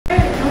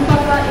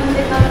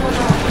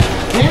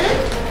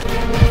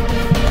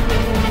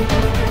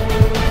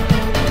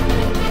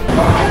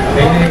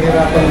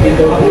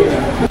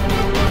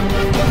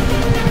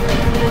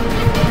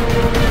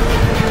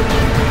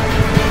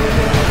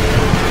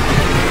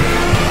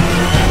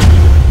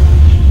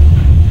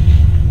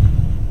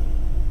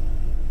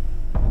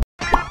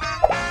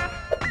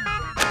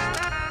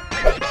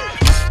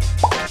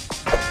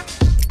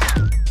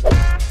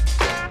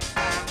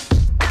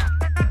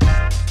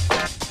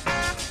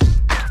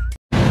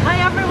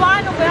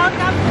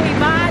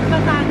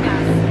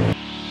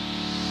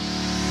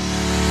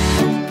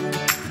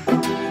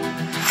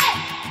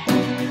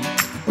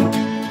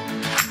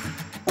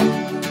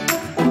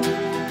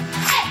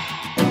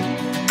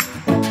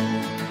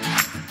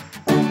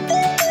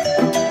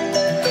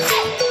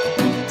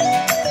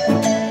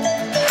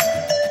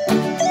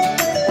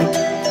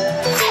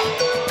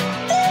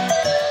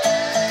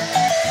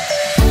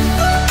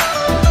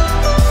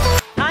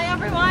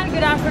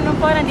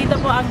Nandito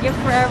po ang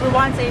gift for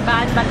everyone sa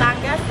Ibaan,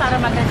 Batangas para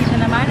maghatid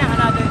na naman ang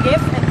another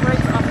gift and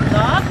words of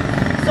love.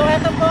 So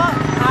ito po,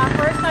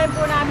 first time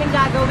po namin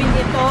gagawin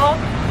ito,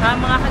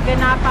 mga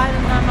kaganapan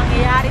na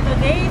mangyayari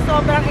today.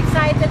 Sobrang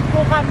excited po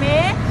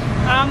kami.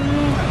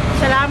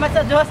 Salamat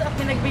sa Diyos at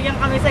pinagbigyan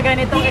kami sa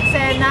ganitong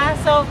eksena.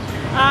 So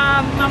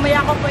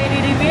mamaya ko po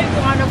i-reveal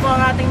kung ano po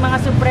ang ating mga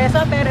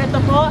sorpresa, pero ito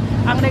po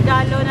ang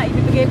regalo na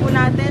ibibigay po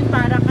natin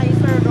para kay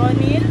Sir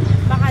Ronil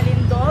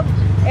Makalindog.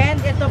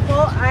 And ito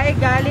po ay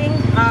galing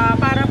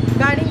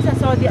sa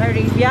Saudi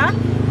Arabia.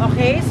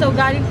 Okay, so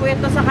galing po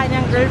ito sa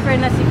kanyang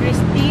girlfriend na si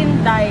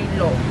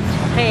Daylo.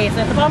 Okay, so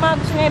ito po mga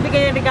gusto niya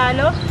ibigay ng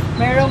regalo.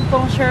 Meron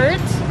pong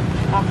shirts.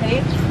 Okay,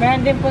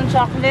 meron din pong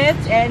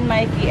chocolates and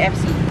my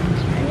KFC.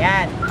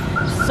 Ayan.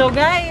 So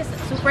guys,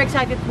 super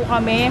excited po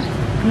kami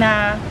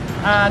na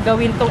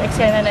gawin tong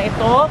eksena na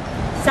ito.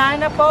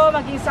 Sana po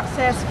maging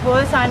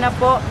successful. Sana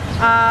po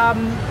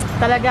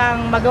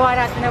talagang magawa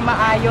natin ng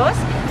maayos.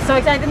 So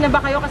excited na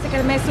ba kayo? Kasi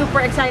kami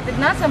super excited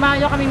na.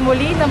 Samahan nyo kami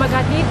muli na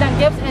maghatid ng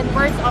gifts and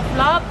words of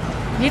love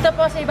dito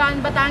po sa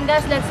Ibaan,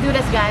 Batangas. Let's do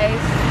this, guys!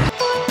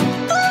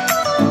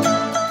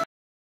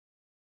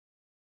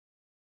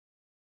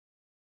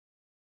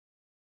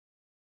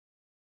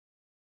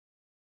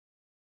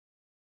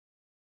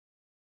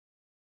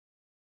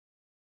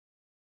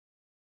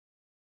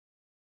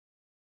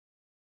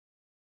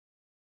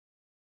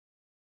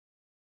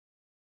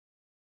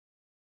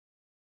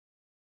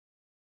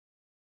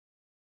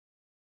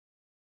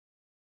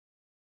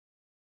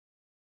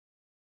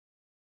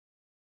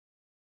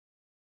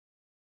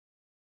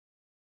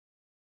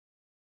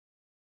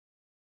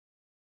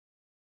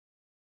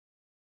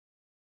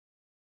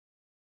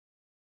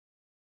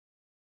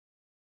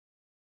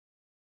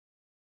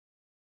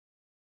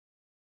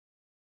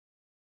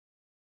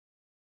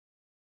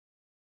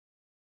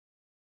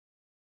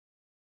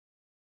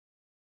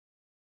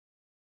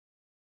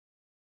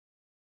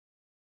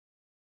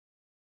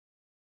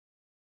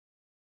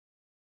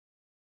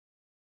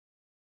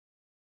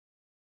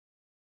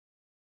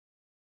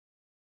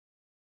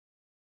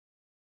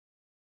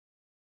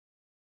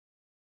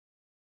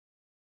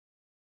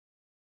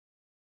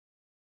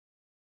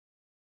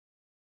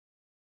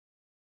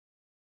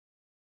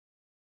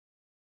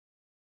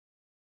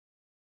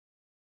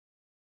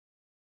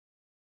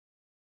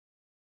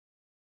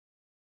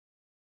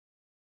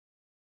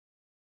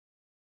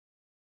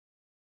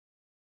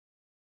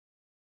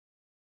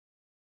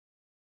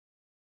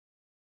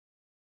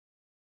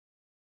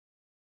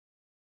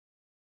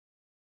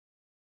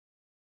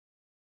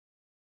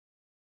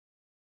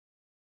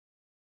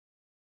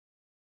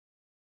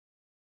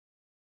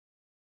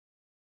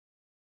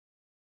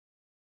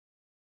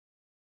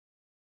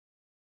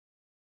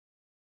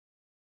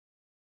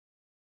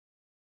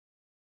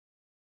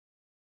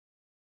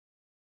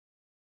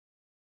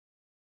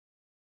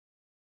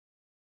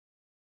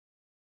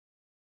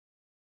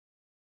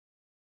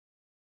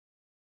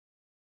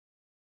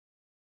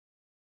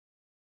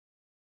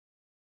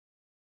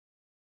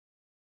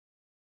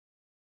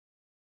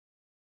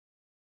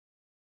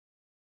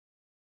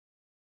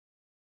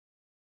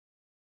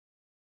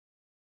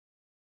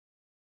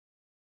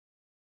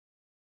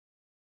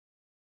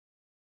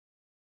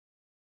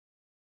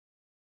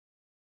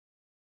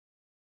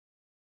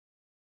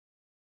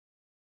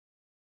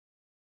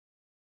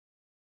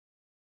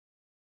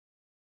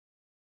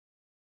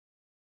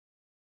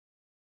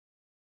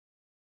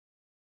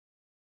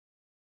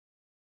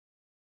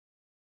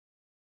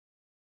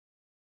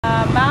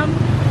 Ma'am,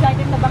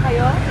 excited na ba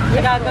kayo sa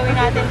gagawin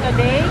natin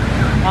today?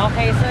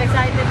 Okay, so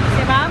excited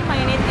si ma'am,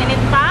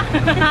 mainit-init pa.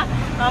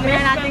 Mamaya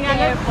natin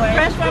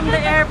fresh from the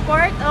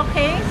airport.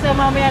 Okay, so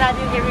mamaya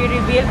natin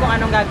i-reveal kung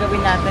anong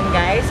gagawin natin,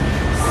 guys.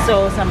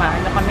 So,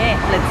 samahan na kami.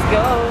 Let's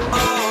go!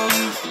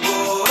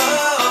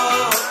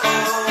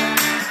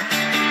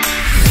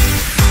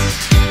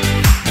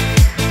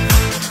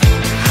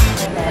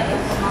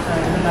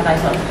 Doon na tayo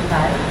sa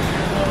hospital.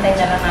 Hintay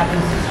na lang natin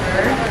si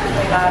Sir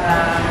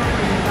para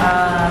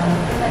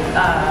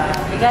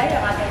bigay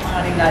ang ating mga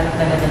regalo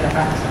dala-dala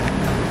para sa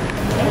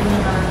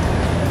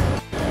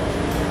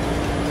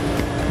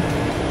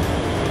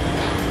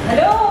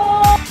hello!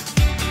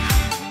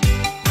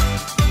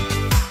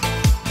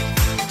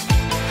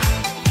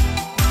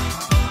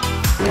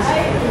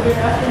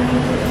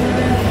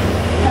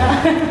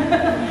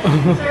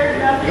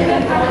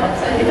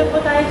 Dito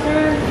po tayo,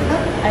 sir.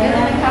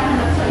 Ayan.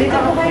 Dito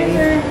po kayo,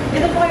 sir.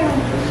 Dito po kayo.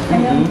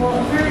 Ayan po.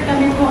 Sir,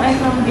 kami po ay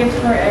from Gifts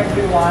for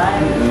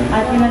Everyone.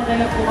 At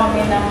pinapadala po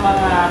kami ng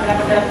mga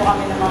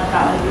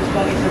taong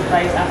gustong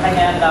i-surprise ang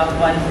kanyang loved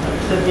ones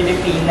sa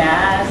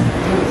Pilipinas.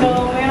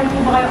 So, meron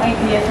po ba kayong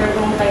idea, sir,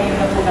 kung kayo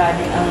na po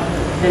galing ang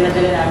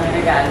dala-dala namin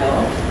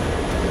regalo?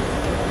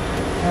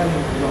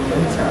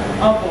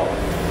 Opo.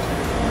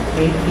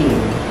 Tine.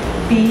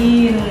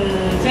 Tine.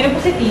 Sino po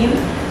si Tine?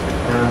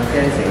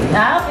 Fiancé.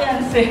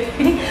 Fiancé.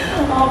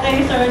 Okay,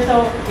 sir.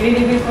 So,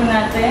 i-review po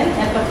natin.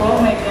 Ito po,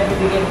 may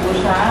pinabibigay po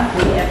siya.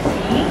 KFC.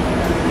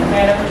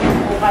 Meron din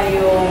po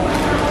kayong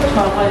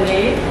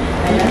chocolate.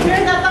 Ayan.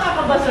 Sir, nataka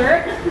ka ba,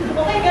 sir?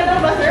 Okay ka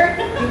na ba,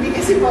 sir? Hindi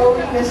kasi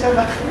pauwi na siya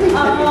ba?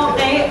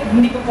 Okay.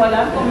 Hindi ko po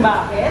alam kung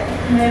bakit.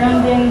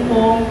 Meron din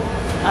pong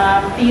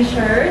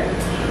t-shirt.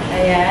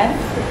 Ayan.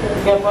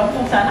 Gapon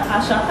kung sana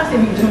kasha kasi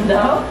medium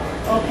daw.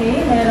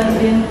 Okay. Meron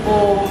din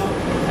pong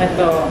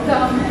ito.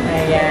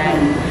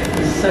 Ayan.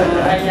 So,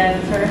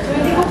 ayan, sir. So,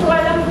 hindi ko po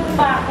alam kung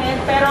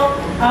bakit. Pero,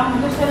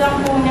 gusto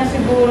lang po niya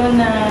siguro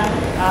na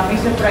may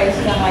surprise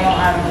ka ngayong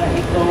araw na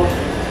ito.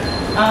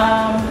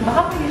 Baka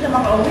po hindi siya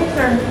makauwi,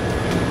 sir.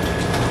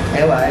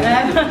 Ewan.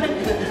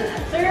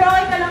 Sir,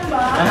 okay ka lang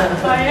ba?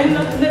 Ayan,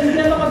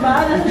 nandito ka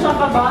ba? Nasa siya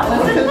ka ba?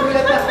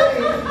 Nagulat ako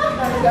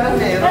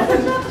eh. Nasa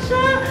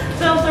siya.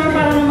 So, sir,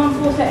 para naman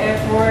po sa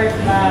effort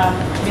na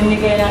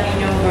binigay ng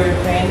inyong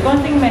girlfriend,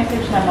 konting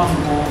message naman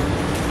po.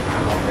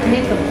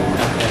 Dito po.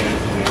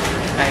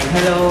 Hi,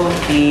 hello,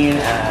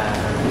 Tine,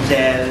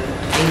 Michelle.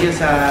 Thank you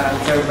sa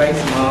surprise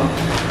mo.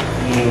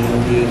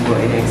 Hindi ko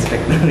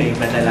in-expect na may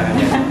padala ka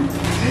niya.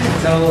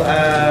 So,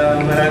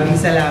 maraming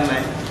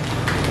salamat.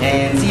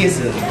 And see you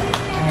soon.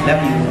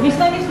 Love you. Miss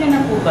na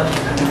po ba?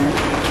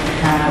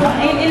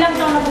 Ilang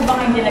taon na po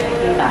ba kayo hindi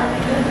nagkikita?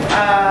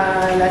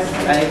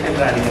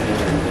 February ka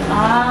din.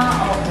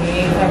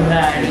 Okay.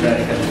 February.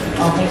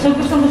 Okay. So,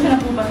 gusto na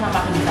po ba siya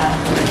makita?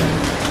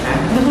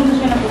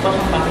 Gusto na po ba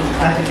siyang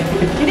makita?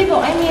 Hindi po,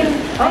 I mean,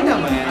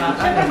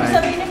 siyempre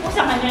sabihin niyo po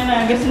sa kanya na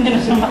gusto niya na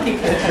siyang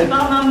makita.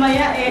 Baka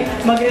mamaya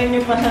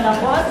mag-renew pa siya ng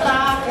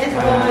contract,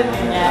 good,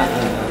 ganyan.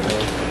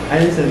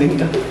 Ano sabihin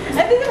ka?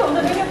 Hindi po,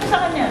 sabihin niyo po sa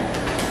kanya.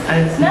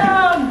 Na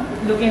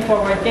looking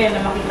forward kayo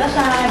na makita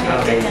siya.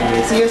 Okay,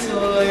 see you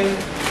soon.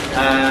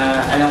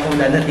 Alam kong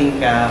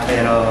dadating ka,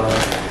 pero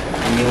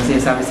hindi mo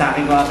sinasabi sa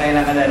akin kung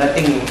kailan ka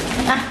dadating eh.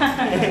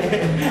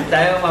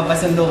 Tayo,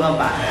 mapasundo ka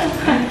pa.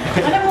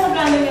 Alam mo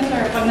magkano niya,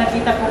 sir, pag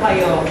nakita po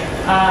kayo,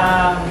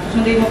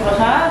 susundin mo po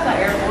siya sa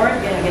airport,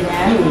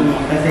 ganyan.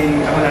 Kasi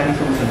ako lagi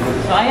sumusunod.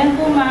 So, ayan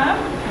po, ma'am.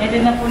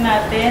 Edit na po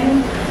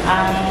natin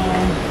ang...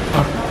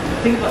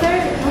 Sige po. Sir,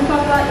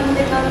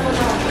 magpapa-indit na po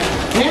na ako.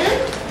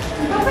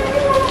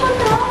 Magpapa-indit mo naman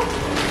na.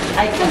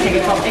 Ay, sige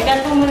po. Ikat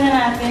po muna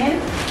natin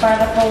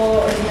para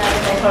po hindi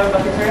natin na-solve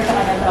si sir sa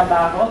kanyang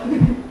trabaho.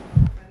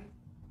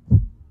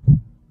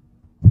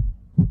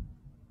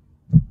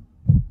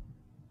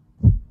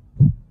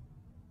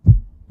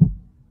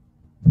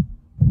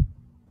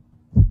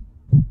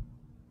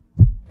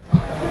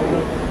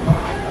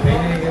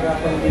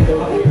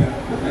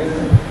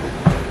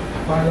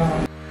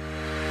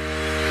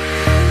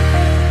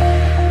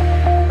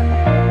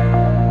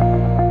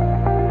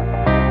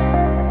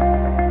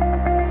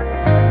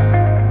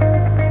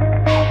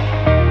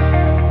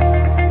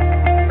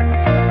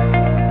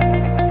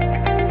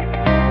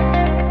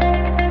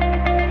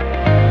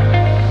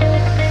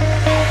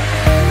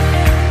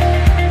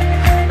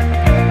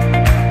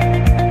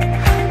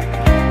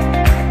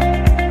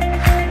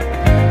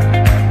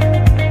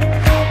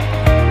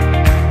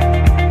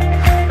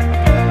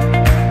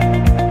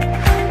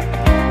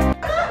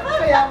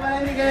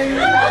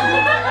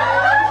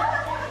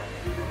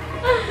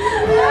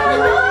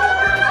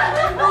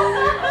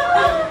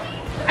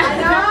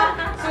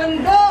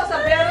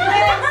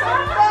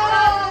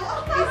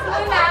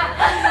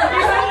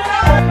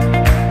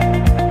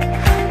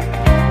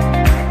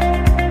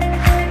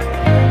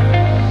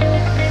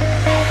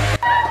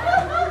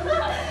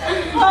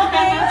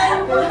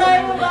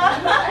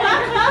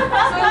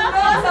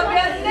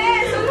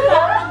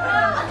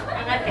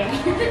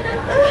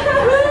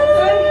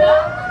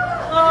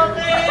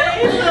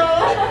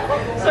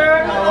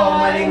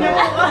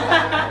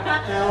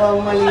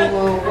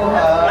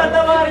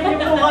 Tatawarin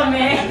niyo po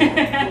kami.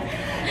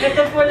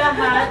 Ito po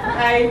lahat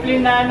ay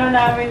plinano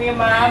namin ni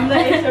ma'am na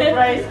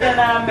i-surprise ka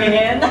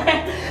namin.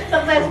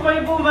 Successful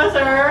po ba,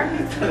 sir?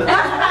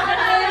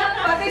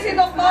 Pati si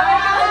Doktor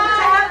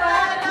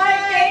May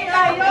cake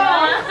tayo!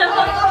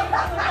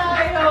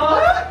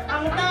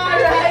 Ang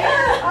taray!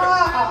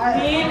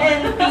 Tine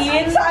and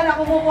Tine. Saan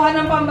ako kumukuha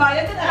ng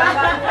pambayad?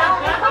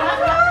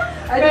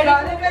 Ay,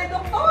 galing kay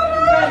Doktor.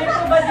 Pwede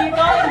po ba dito?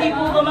 Hindi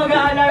po ba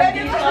mag-a-alarm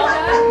dito?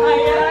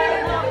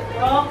 Ayan.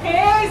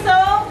 Okay,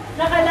 so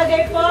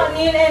nakalagay po,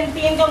 Tine and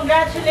Tine.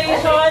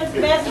 Congratulations!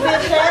 Best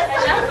wishes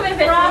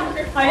from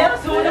Hayap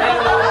Suna.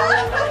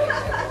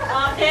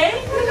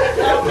 Okay?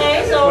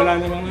 Okay, so... Okay.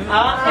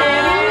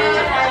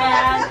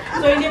 Ayan.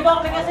 So, hindi po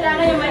kami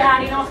kasalanan yung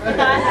may-ari ng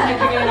hospital na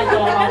nagbigay na ito.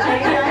 Okay,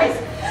 guys?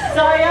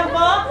 So, ayan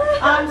po.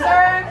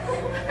 Sir,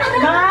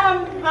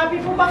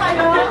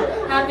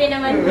 happy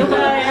naman po.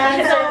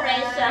 Ayan, so,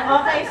 Surprise siya.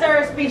 okay sir,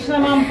 speech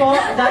naman po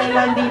dahil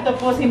nandito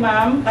po si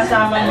ma'am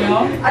kasama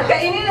nyo. At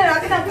kainin na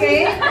natin ang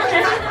cake.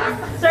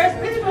 Sir,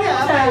 speech po siya.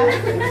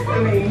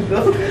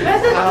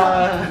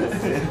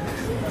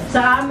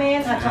 Sa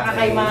amin at saka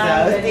kay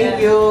ma'am. Thank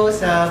you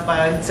sa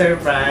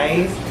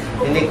pag-surprise.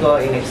 Hindi ko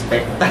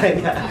in-expect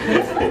talaga.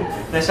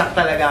 Na-shock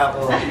talaga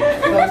ako.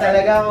 So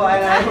talaga ako,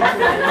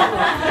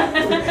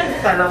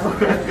 Kala ko.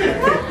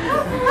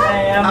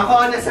 Ako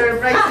ang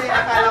na-surprise eh.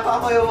 Akala ko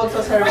ako yung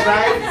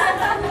magsa-surprise.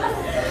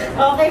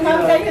 Okay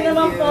ma'am, kayo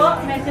naman po.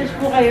 Message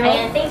po kayo.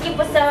 Ayan, thank you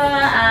po sa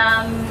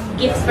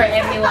gifts for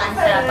everyone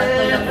sa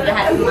pagtulong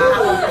lahat ng mga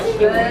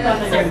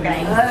accomplishment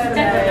surprise.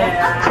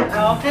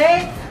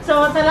 Okay.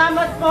 So,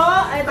 salamat po.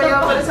 Ito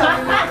Kaya po. pala sa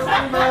amin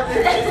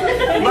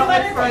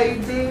bakit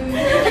Friday?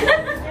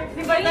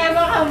 Di ba tayo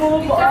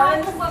makamove on?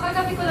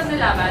 Kagabi ko lang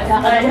nalaman.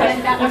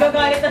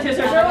 Magagalit na si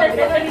Sir.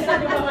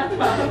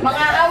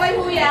 Makakaway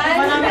mo yan.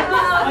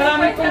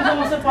 Marami pong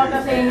sumusuporta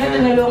sa inyo.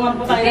 Tinulungan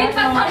po tayo.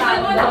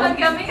 naman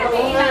kami kasi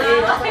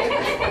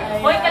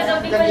Hoy,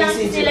 kagabi ko lang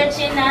sila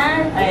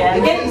chinan. Ayan.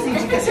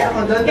 Nag-ECG kasi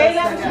ako doon.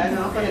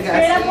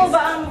 Kailan po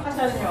ba ang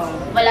kasal nyo?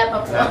 Wala pa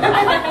po.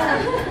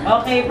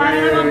 Okay, para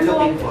naman po.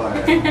 Looking for.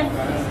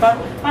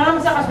 Para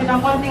naman sa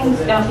kaspitan, konting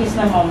kiss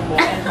naman po.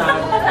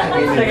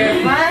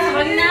 Sige.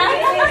 Wag na.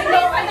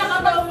 Ikaw ka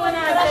nakataw mo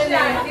natin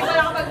eh. Hindi pa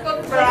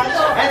nakapag-confront.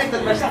 Ay,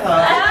 nagtutbrush ako.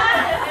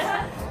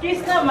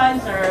 Kiss naman,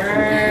 sir.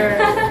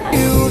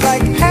 You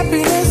like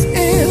happiness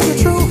is the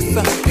truth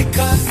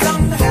because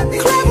I'm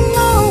happy. Clap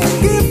along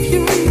if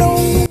you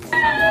know.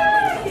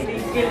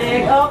 Kilig.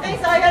 Okay,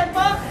 so ayan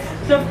po.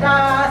 So,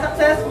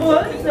 successful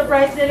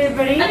surprise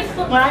delivery.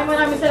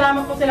 Maraming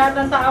salamat po sa lahat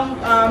ng taong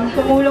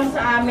tumulong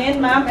sa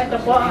amin, ma'am. Ito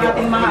po ang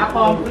ating mga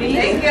accomplice.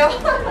 Thank you.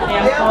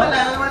 Ayan Kaya po. wala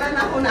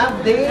na ako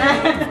na-update.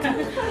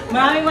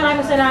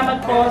 Maraming salamat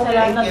po sa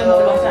lahat ng Thank you.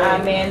 tumulong sa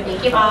amin.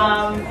 Thank you.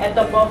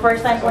 Ito po,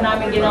 first time po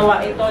namin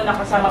ginawa ito.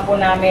 Nakasama po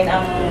namin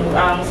ang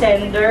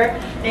sender.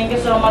 Thank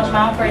you so much,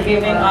 ma'am, for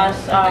giving us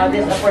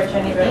this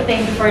opportunity.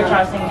 Thank you for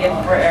trusting it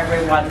for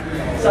everyone.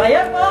 So,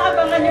 ayan po.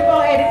 Abangan niyo po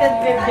ang edited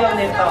video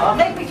nito.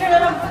 Okay, picture na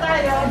lang po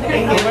tayo.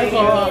 Thank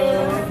you.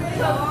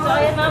 So,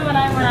 ayan ma'am,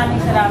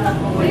 maraming salamat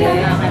po ulit.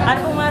 Ano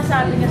po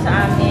masasabi niyo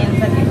sa amin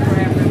sa Gift for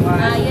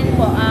Everyone? Yun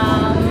po,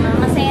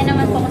 masaya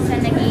naman po ako sa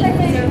naging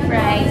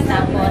surprise.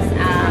 Tapos,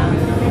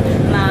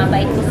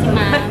 mabait po si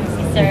ma'am,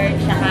 si sir,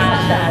 tsaka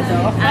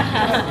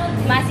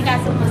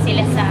masikaso po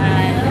sila sa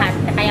lahat.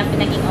 Kaya po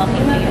naging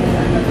okay po yung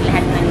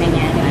lahat ng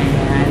nangyari.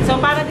 So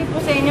para din po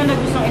sa inyo na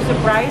gustong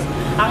i-surprise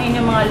ang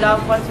inyong mga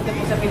loved ones dito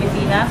po sa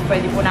Pilipinas,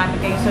 pwede po namin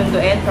kayong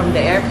sunduin from the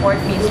airport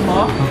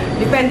mismo.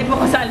 Depende po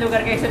kung saan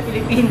lugar kayo sa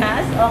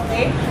Pilipinas,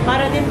 okay?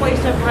 Para din po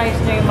i-surprise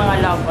nyo yung mga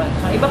loved ones.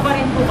 So, iba pa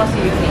rin po kasi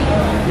yun eh,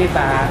 di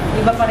ba?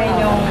 Iba pa rin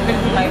yung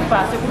may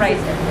pa-surprise.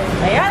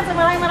 Ayan, so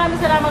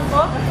maraming salamat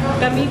po.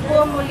 Kami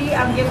po muli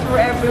ang Gifts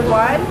for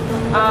Everyone.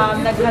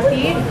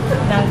 Naghatid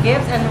ng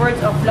gifts and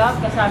words of love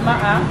kasama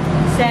ang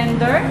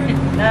sender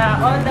na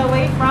all the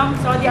way from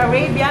Saudi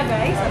Arabia,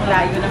 guys. Ang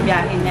layo ng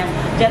biyahe niya.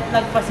 Jet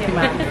lag pa si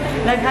ma'am.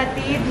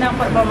 Naghatid ng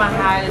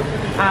pagmamahal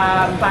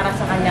para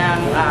sa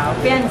kanyang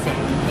fiancé.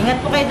 Ingat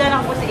po kayo dyan.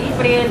 Ako po si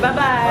April.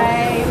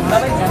 Bye-bye!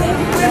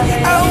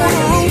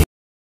 Bye-bye!